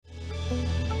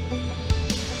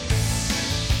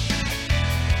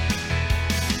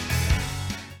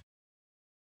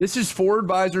This is For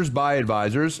Advisors by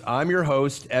Advisors. I'm your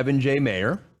host, Evan J.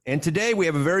 Mayer. And today we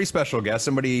have a very special guest,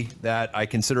 somebody that I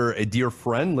consider a dear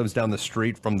friend, lives down the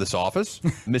street from this office,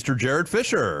 Mr. Jared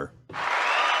Fisher. That's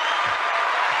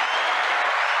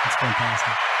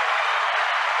fantastic.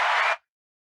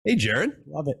 Hey, Jared.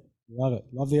 Love it. Love it.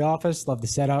 Love the office. Love the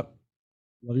setup.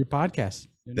 Love your podcast.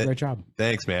 You're doing a great job.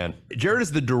 Thanks, man. Jared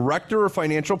is the Director of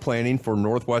Financial Planning for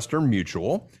Northwestern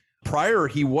Mutual. Prior,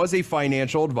 he was a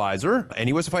financial advisor, and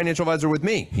he was a financial advisor with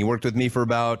me. He worked with me for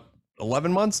about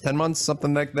 11 months, 10 months,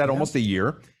 something like that, almost a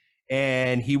year.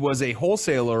 And he was a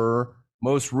wholesaler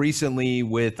most recently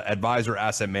with Advisor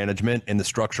Asset Management in the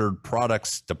Structured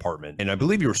Products Department. And I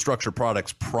believe you were Structured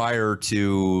Products prior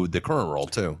to the current role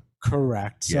too.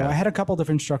 Correct. So I had a couple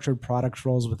different structured products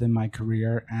roles within my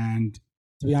career. And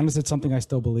to be honest, it's something I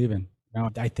still believe in.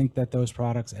 Now, I think that those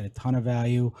products add a ton of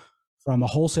value. From a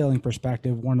wholesaling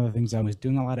perspective, one of the things I was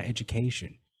doing a lot of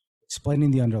education,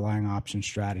 explaining the underlying option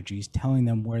strategies, telling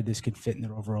them where this could fit in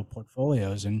their overall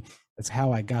portfolios. And that's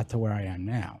how I got to where I am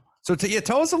now. So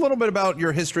tell us a little bit about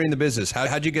your history in the business.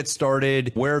 How'd you get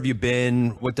started? Where have you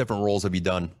been? What different roles have you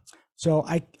done? So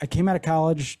I came out of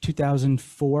college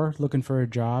 2004 looking for a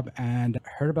job and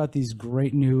heard about these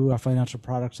great new financial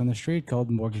products on the street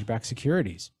called mortgage-backed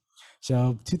securities.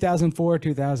 So 2004,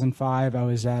 2005, I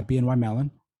was at BNY Mellon.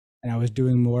 And I was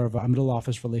doing more of a middle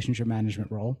office relationship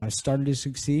management role. I started to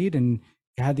succeed and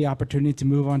had the opportunity to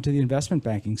move on to the investment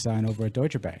banking side over at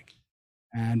Deutsche Bank.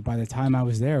 And by the time I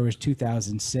was there, it was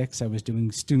 2006. I was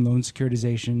doing student loan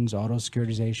securitizations, auto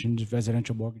securitizations,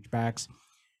 residential mortgage backs.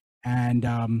 And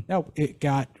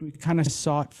we kind of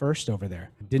saw it first over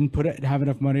there. Didn't have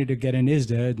enough money to get in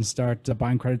ISDA and start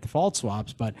buying credit default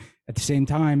swaps. But at the same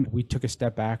time, we took a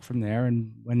step back from there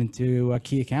and went into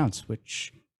key accounts,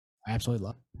 which I absolutely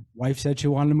love. Wife said she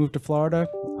wanted to move to Florida.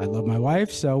 I love my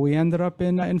wife, so we ended up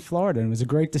in Florida. And it was a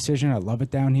great decision. I love it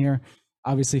down here.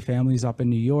 Obviously, family's up in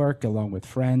New York along with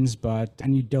friends,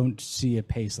 and you don't see a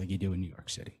pace like you do in New York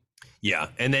City. Yeah.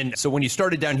 And then, so when you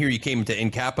started down here, you came to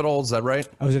In Capital, is that right?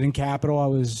 I was at In Capital. I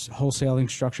was wholesaling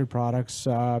structured products,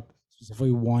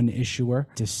 specifically one issuer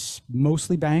to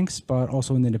mostly banks, but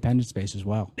also in the independent space as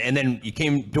well. And then you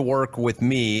came to work with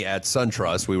me at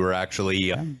SunTrust. We were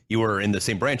actually, you were in the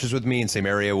same branches with me, in the same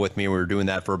area with me. We were doing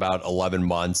that for about 11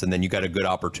 months. And then you got a good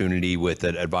opportunity with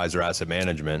Advisor Asset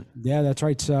Management. Yeah, that's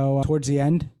right. So towards the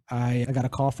end, I got a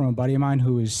call from a buddy of mine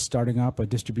who is starting up a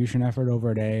distribution effort over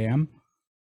at AAM.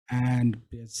 And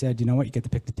it said, you know what, you get to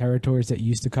pick the territories that you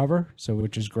used to cover, so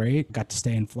which is great. Got to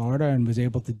stay in Florida and was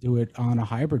able to do it on a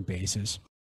hybrid basis.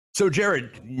 So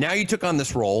Jared, now you took on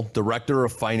this role, Director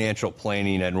of Financial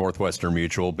Planning at Northwestern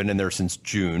Mutual, been in there since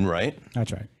June, right?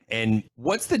 That's right. And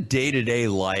what's the day-to-day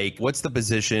like? What's the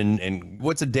position and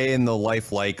what's a day in the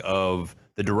life like of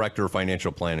the Director of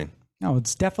Financial Planning? No,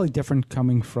 it's definitely different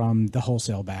coming from the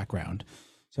wholesale background.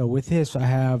 So with this,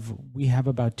 we have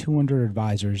about 200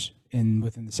 advisors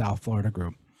within the South Florida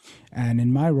group. And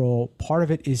in my role, part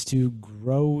of it is to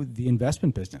grow the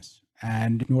investment business.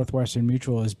 And Northwestern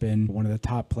Mutual has been one of the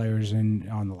top players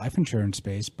on the life insurance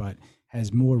space, but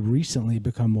has more recently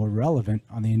become more relevant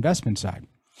on the investment side.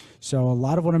 So a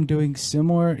lot of what I'm doing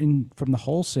similar from the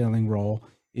wholesaling role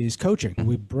is coaching.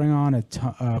 We bring on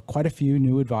quite a few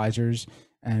new advisors.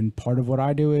 And part of what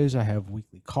I do is I have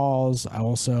weekly calls. I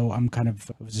was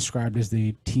described as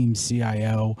the team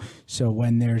CIO. So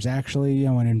when there's actually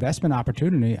an investment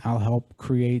opportunity, I'll help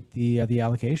create the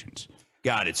allocations.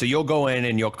 Got it. So you'll go in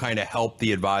and you'll kind of help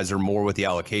the advisor more with the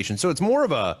allocation. So it's more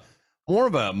of a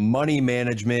money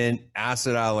management,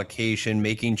 asset allocation,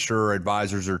 making sure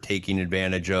advisors are taking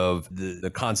advantage of the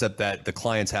concept that the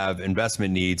clients have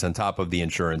investment needs on top of the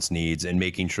insurance needs and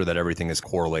making sure that everything is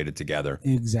correlated together.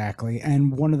 Exactly.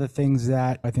 And one of the things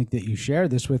that I think that you shared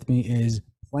this with me is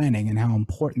planning and how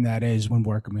important that is when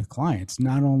working with clients,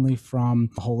 not only from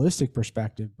a holistic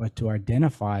perspective, but to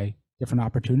identify different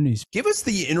opportunities. Give us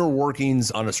the inner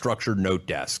workings on a structured note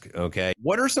desk, okay?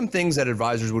 What are some things that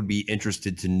advisors would be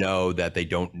interested to know that they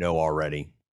don't know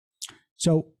already?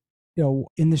 So,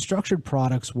 in the structured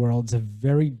products world, it's a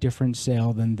very different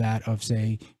sale than that of,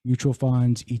 say, mutual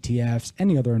funds, ETFs,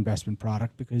 any other investment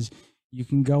product, because you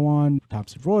can go on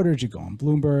Thomson Reuters, you go on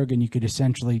Bloomberg, and you could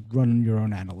essentially run your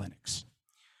own analytics.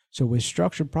 So with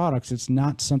structured products, it's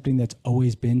not something that's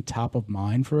always been top of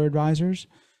mind for advisors.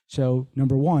 So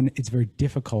number one, it's very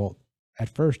difficult at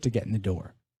first to get in the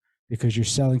door because you're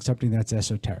selling something that's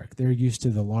esoteric. They're used to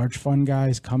the large fund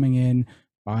guys coming in,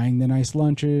 buying the nice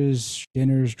lunches,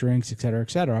 dinners, drinks, et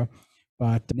cetera,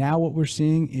 But now what we're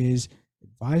seeing is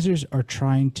advisors are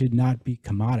trying to not be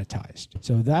commoditized.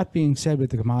 So that being said,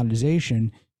 with the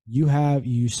commoditization, you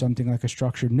use something like a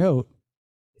structured note.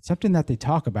 it's something that they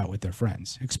talk about with their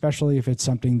friends, especially if it's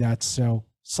something that's so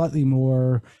slightly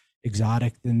more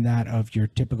exotic than that of your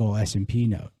typical S&P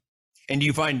note. And do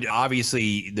you find,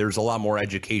 obviously, there's a lot more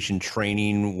education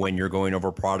training when you're going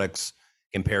over products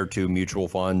compared to mutual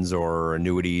funds or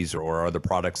annuities or other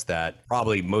products that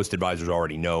probably most advisors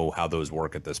already know how those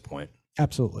work at this point?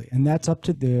 Absolutely. And that's up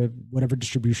to the whatever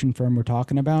distribution firm we're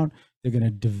talking about. They're going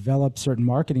to develop certain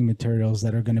marketing materials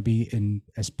that are going to be in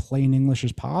as plain English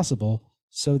as possible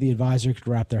so the advisor could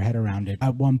wrap their head around it.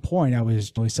 At one point, I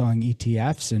was selling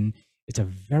ETFs, and it's a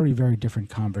very, very different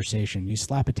conversation. You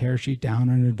slap a tear sheet down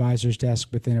on an advisor's desk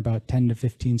within about 10 to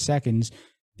 15 seconds,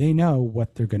 they know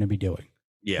what they're going to be doing.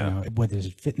 Yeah. Whether it's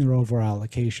fit in their overall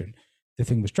allocation. The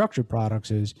thing with structured products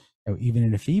is, even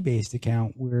in a fee-based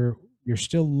account, where you're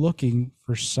still looking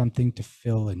for something to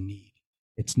fill a need.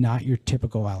 It's not your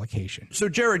typical allocation. So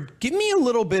Jared, give me a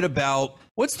little bit about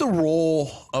what's the role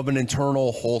of an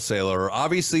internal wholesaler?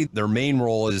 Obviously, their main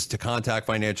role is to contact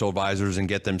financial advisors and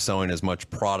get them selling as much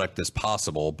product as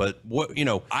possible. But what,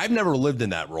 I've never lived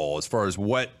in that role as far as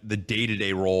what the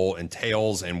day-to-day role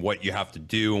entails and what you have to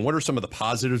do. And what are some of the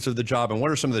positives of the job? And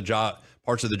what are some of the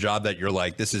parts of the job that you're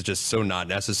like, this is just so not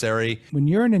necessary? When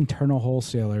you're an internal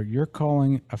wholesaler, you're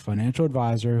calling a financial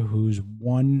advisor whose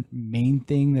one main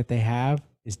thing that they have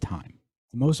is time.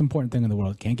 The most important thing in the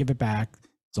world. Can't give it back.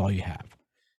 It's all you have.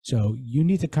 So you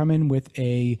need to come in with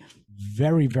a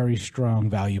very, very strong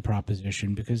value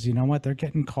proposition, because you know what? They're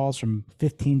getting calls from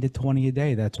 15 to 20 a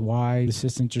day. That's why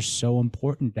assistants are so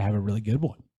important to have a really good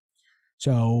one.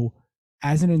 So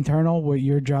as an internal, what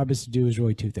your job is to do is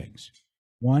really two things.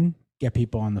 One, get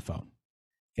people on the phone.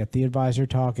 Get the advisor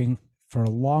talking for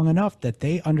long enough that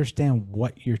they understand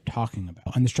what you're talking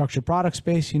about. On the structured product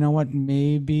space, you know what?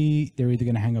 Maybe they're either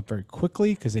going to hang up very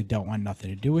quickly because they don't want nothing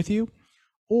to do with you,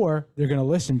 or they're going to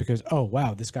listen because, oh,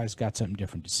 wow, this guy's got something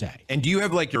different to say. And do you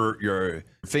have like your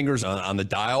fingers on the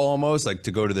dial almost, like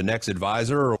to go to the next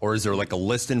advisor, or is there like a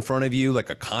list in front of you, like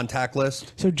a contact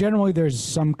list? So generally there's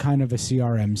some kind of a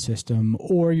CRM system,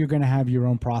 or you're going to have your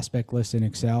own prospect list in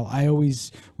Excel.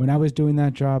 When I was doing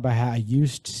that job, I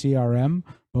used CRM.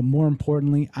 But more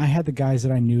importantly, I had the guys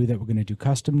that I knew that were going to do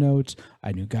custom notes.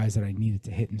 I knew guys that I needed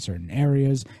to hit in certain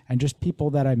areas, and just people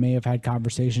that I may have had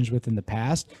conversations with in the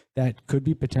past that could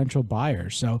be potential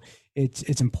buyers. So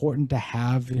it's important to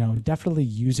have, definitely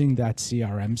using that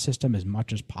CRM system as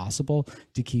much as possible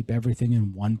to keep everything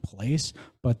in one place,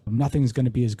 but nothing's going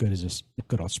to be as good as a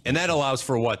good old spreadsheet. And that allows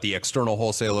for what? The external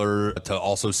wholesaler to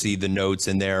also see the notes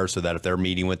in there so that if they're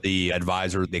meeting with the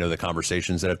advisor, they know the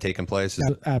conversations that have taken place.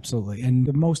 Absolutely. And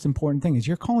the most important thing is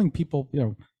you're calling people,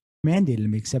 mandated to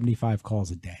make 75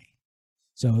 calls a day.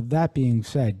 So that being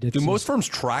said, do most firms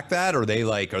track that? Are they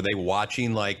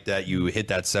watching like that you hit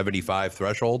that 75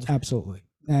 threshold? Absolutely.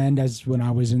 And as when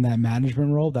I was in that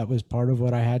management role, that was part of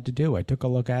what I had to do. I took a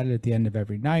look at it at the end of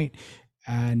every night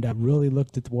and I really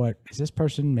looked at what is this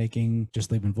person making,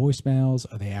 just leaving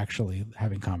voicemails? Are they actually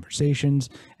having conversations?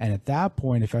 And at that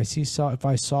point, if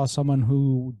I saw someone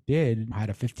who had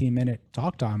a 15-minute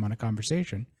talk time on a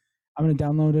conversation, I'm going to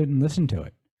download it and listen to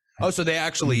it. Oh, so they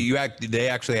actually have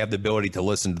the ability to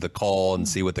listen to the call and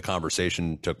see what the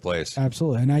conversation took place.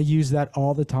 Absolutely. And I use that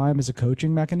all the time as a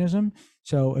coaching mechanism.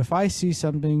 So if I see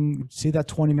that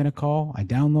 20-minute call, I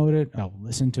download it, I'll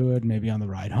listen to it maybe on the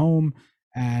ride home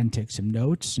and take some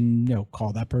notes and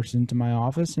call that person into my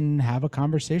office and have a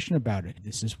conversation about it.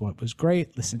 This is what was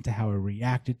great. Listen to how he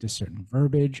reacted to certain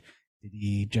verbiage. Did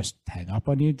he just hang up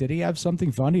on you? Did he have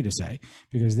something funny to say?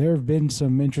 Because there have been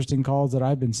some interesting calls that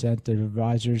I've been sent to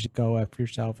advisors, go after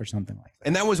yourself or something like that.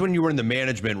 And that was when you were in the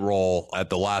management role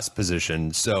at the last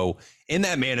position. So in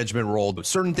that management role,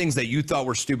 certain things that you thought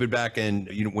were stupid back in,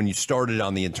 when you started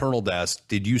on the internal desk,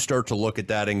 did you start to look at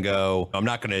that and go, I'm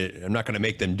not gonna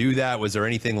make them do that? Was there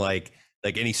anything like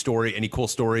any cool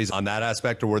stories on that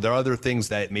aspect? Or were there other things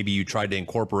that maybe you tried to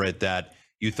incorporate that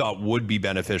you thought would be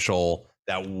beneficial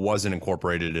that wasn't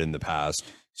incorporated in the past?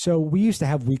 So we used to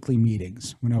have weekly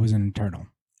meetings when I was an internal.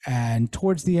 And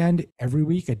towards the end, every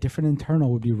week, a different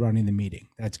internal would be running the meeting.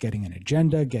 That's getting an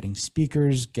agenda, getting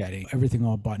speakers, getting everything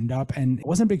all buttoned up. And I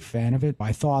wasn't a big fan of it.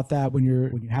 I thought that when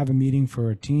you have a meeting for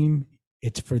a team,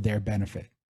 it's for their benefit.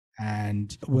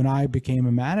 And when I became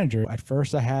a manager, at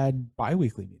first I had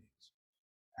bi-weekly meetings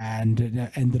and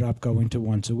it ended up going to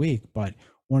once a week. But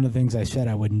one of the things I said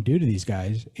I wouldn't do to these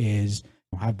guys is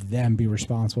have them be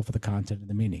responsible for the content of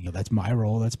the meeting. That's my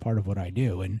role. That's part of what I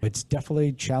do. And it's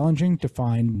definitely challenging to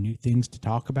find new things to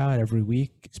talk about every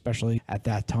week, especially at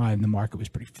that time. The market was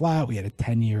pretty flat. We had a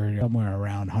 10-year somewhere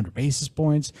around 100 basis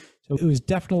points. So It was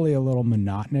definitely a little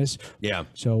monotonous. Yeah.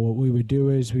 So what we would do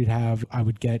is I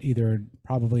would get either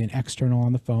probably an external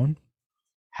on the phone,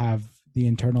 have the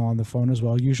internal on the phone as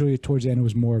well. Usually towards the end, it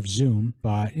was more of Zoom,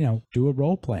 but, do a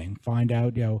role playing, find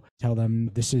out, tell them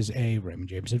this is a Raymond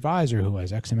James advisor who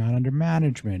has X amount under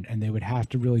management. And they would have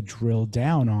to really drill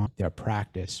down on their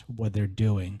practice, what they're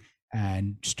doing,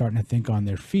 and starting to think on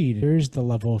their feet. There's the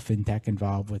level of fintech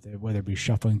involved with it, whether it be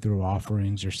shuffling through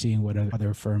offerings or seeing what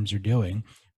other firms are doing.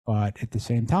 But at the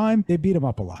same time, they beat them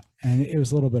up a lot. And it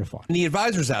was a little bit of fun. And the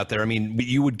advisors out there, I mean,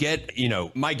 you would get,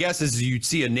 my guess is you'd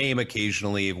see a name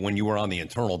occasionally when you were on the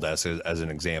internal desk, as an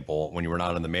example, when you were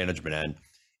not on the management end.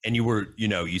 And you were,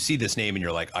 you see this name and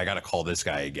you're like, I got to call this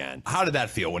guy again. How did that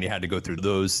feel when you had to go through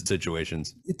those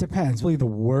situations? It depends. Really, the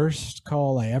worst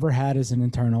call I ever had as an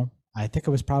internal, I think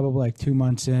it was probably like 2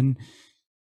 months in,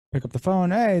 pick up the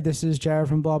phone. Hey, this is Jared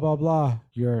from blah, blah, blah.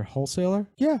 You're a wholesaler?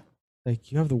 Yeah.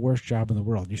 Like, you have the worst job in the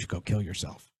world. You should go kill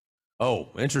yourself. Oh,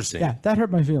 interesting. Yeah, that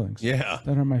hurt my feelings. Yeah.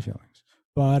 That hurt my feelings.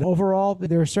 But overall,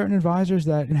 there are certain advisors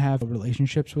that have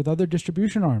relationships with other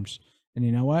distribution arms. And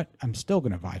you know what? I'm still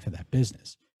going to vie for that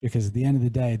business because at the end of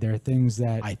the day, there are things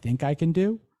that I think I can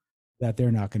do that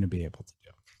they're not going to be able to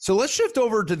do. So let's shift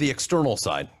over to the external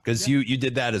side because you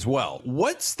did that as well.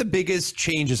 What's the biggest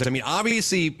changes? I mean,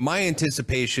 obviously, my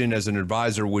anticipation as an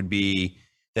advisor would be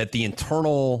that the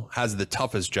internal has the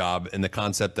toughest job in the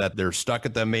concept that they're stuck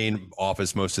at the main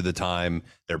office most of the time.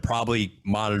 They're probably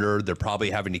monitored. They're probably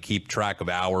having to keep track of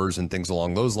hours and things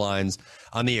along those lines.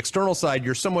 On the external side,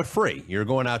 you're somewhat free. You're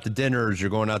going out to dinners, you're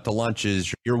going out to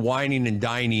lunches, you're wining and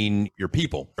dining your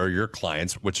people or your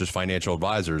clients, which is financial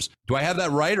advisors. Do I have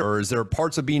that right? Or is there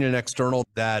parts of being an external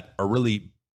that are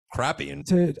really crappy?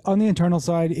 And on the internal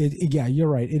side, yeah, you're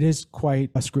right. It is quite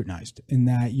scrutinized in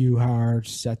that you are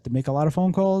set to make a lot of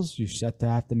phone calls. You're set to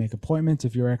have to make appointments.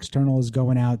 If your external is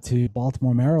going out to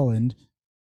Baltimore, Maryland,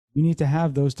 you need to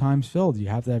have those times filled. You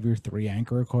have to have your 3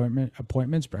 anchor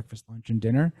appointments, breakfast, lunch, and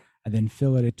dinner, and then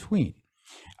fill it in between.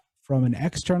 From an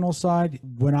external side,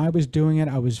 when I was doing it,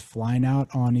 I was flying out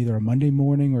on either a Monday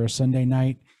morning or a Sunday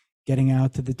night, getting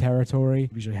out to the territory,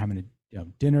 usually having a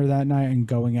dinner that night and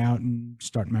going out and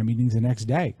starting my meetings the next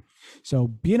day. So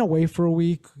being away for a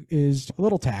week is a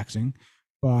little taxing,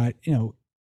 but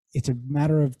it's a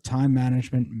matter of time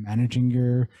management, managing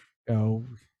your,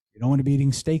 you don't want to be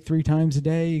eating steak 3 times a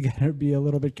day. You got to be a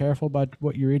little bit careful about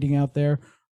what you're eating out there.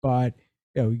 But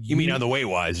you mean on the weight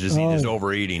wise, just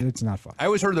overeating? It's not fun. I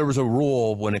always heard there was a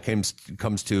rule when it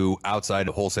comes to outside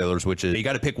wholesalers, which is you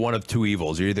got to pick one of 2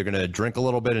 evils. You're either going to drink a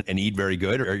little bit and eat very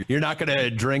good, or you're not going to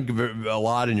drink a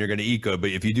lot and you're going to eat good.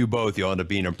 But if you do both, you'll end up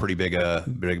being a pretty big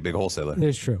wholesaler.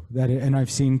 It's true and I've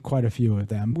seen quite a few of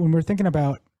them. When we're thinking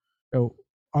about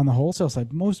on the wholesale side,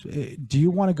 do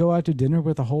you want to go out to dinner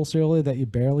with a wholesaler that you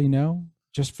barely know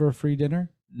just for a free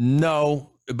dinner? No.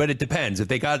 But it depends. If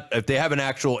they have an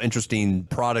actual interesting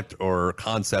product or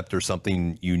concept or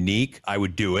something unique, I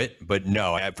would do it. But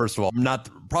no, first of all, I'm not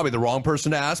probably the wrong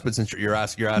person to ask. But since you're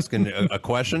asking a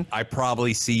question, I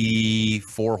probably see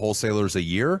 4 wholesalers a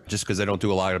year just because I don't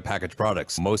do a lot of packaged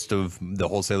products. Most of the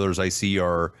wholesalers I see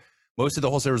most of the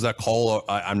wholesalers that call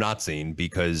I'm not seeing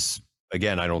because,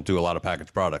 again, I don't do a lot of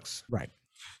packaged products. Right.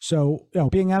 So,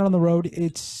 being out on the road,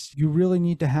 you really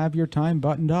need to have your time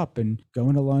buttoned up and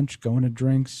going to lunch, going to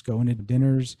drinks, going to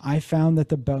dinners. I found that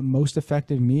the most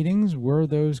effective meetings were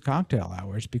those cocktail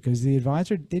hours because the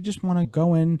advisor, they just want to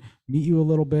go in, meet you a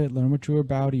little bit, learn what you're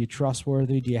about. Are you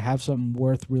trustworthy? Do you have something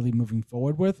worth really moving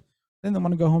forward with? Then they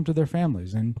want to go home to their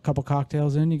families, and a couple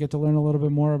cocktails in, you get to learn a little bit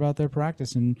more about their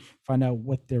practice and find out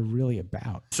what they're really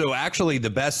about. So actually the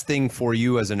best thing for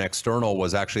you as an external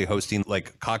was actually hosting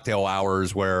like cocktail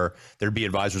hours where there'd be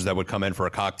advisors that would come in for a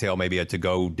cocktail, maybe a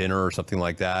to-go dinner or something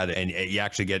like that. And you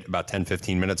actually get about 10,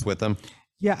 15 minutes with them.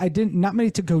 Yeah, not many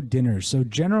to-go dinners. So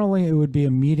generally it would be a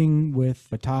meeting with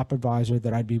a top advisor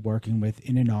that I'd be working with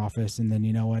in an office. And then,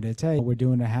 it's, hey, we're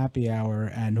doing a happy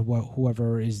hour. And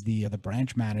whoever is the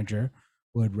branch manager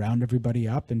would round everybody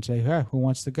up and say, hey, who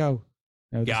wants to go?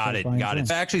 Got it. I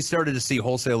actually started to see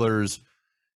wholesalers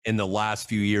in the last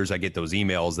few years. I get those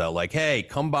emails that like, hey,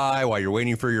 come by while you're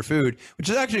waiting for your food, which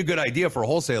is actually a good idea for a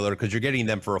wholesaler because you're getting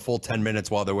them for a full 10 minutes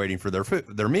while they're waiting for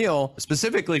their meal.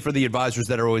 Specifically for the advisors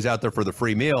that are always out there for the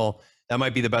free meal, that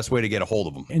might be the best way to get a hold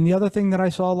of them. And the other thing that I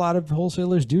saw a lot of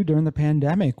wholesalers do during the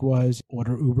pandemic was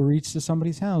order Uber Eats to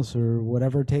somebody's house or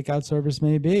whatever takeout service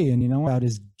may be. And that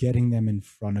is getting them in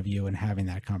front of you and having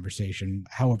that conversation,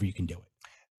 however you can do it.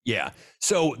 Yeah.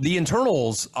 So the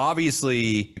internals,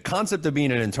 obviously, the concept of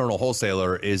being an internal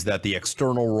wholesaler is that the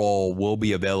external role will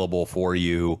be available for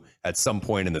you at some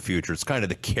point in the future. It's kind of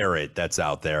the carrot that's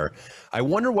out there. I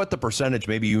wonder what the percentage,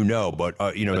 maybe but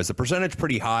is the percentage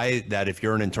pretty high that if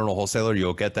you're an internal wholesaler,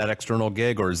 you'll get that external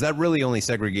gig, or is that really only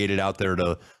segregated out there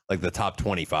to like the top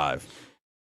 25?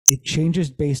 It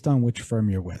changes based on which firm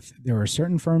you're with. There are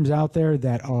certain firms out there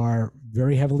that are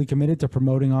very heavily committed to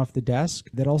promoting off the desk.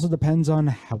 That also depends on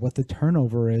what the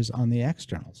turnover is on the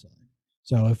external side.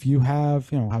 So if you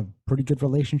have pretty good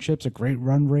relationships, a great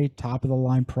run rate, top of the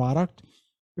line product,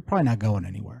 you're probably not going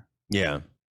anywhere. Yeah.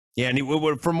 Yeah.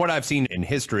 And from what I've seen in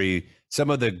history, some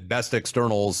of the best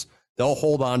externals, they'll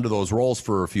hold on to those roles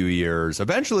for a few years.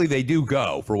 Eventually they do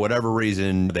go for whatever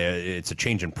reason. It's a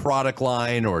change in product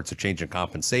line or it's a change in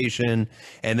compensation.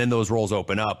 And then those roles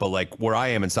open up. But like where I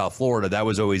am in South Florida, that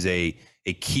was always a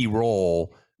key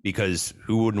role, because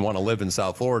who wouldn't want to live in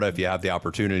South Florida if you have the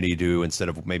opportunity to, instead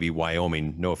of maybe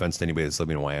Wyoming? No offense to anybody that's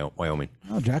living in Wyoming.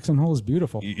 Oh, Jackson Hole is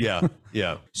beautiful. Yeah.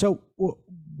 Yeah. So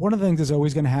one of the things that's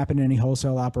always going to happen in any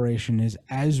wholesale operation is,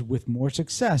 as with more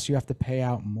success, you have to pay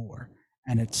out more.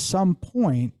 And at some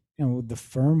point, the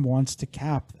firm wants to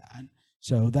cap that.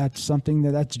 So that's something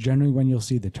that's generally when you'll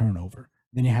see the turnover.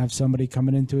 Then you have somebody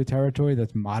coming into a territory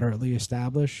that's moderately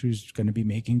established, who's going to be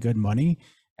making good money.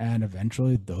 And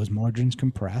eventually those margins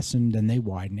compress and then they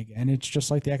widen again. It's just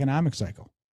like the economic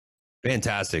cycle.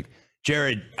 Fantastic.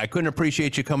 Jared, I couldn't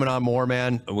appreciate you coming on more,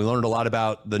 man. We learned a lot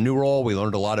about the new role. We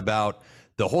learned a lot about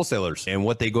the wholesalers and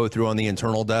what they go through on the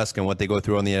internal desk and what they go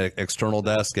through on the external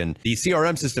desk. And the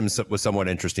CRM system was somewhat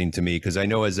interesting to me, because I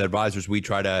know as advisors, we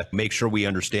try to make sure we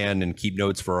understand and keep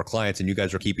notes for our clients, and you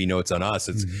guys are keeping notes on us.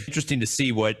 It's interesting to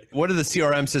see what do the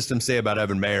CRM systems say about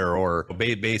Evan Mayer, or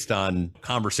based on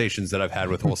conversations that I've had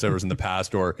with wholesalers in the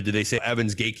past, or did they say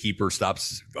Evan's gatekeeper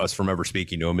stops us from ever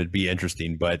speaking to him? It'd be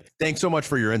interesting. But thanks so much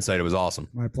for your insight. It was awesome.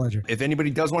 My pleasure. If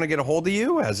anybody does want to get a hold of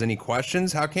you, has any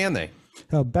questions, how can they?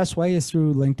 The best way is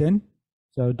through LinkedIn.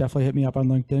 So definitely hit me up on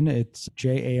LinkedIn. It's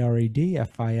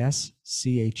JaredFischer.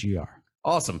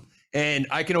 Awesome. And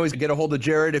I can always get a hold of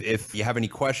Jared if you have any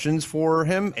questions for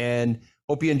him. And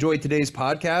hope you enjoyed today's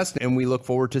podcast. And we look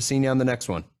forward to seeing you on the next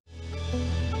one.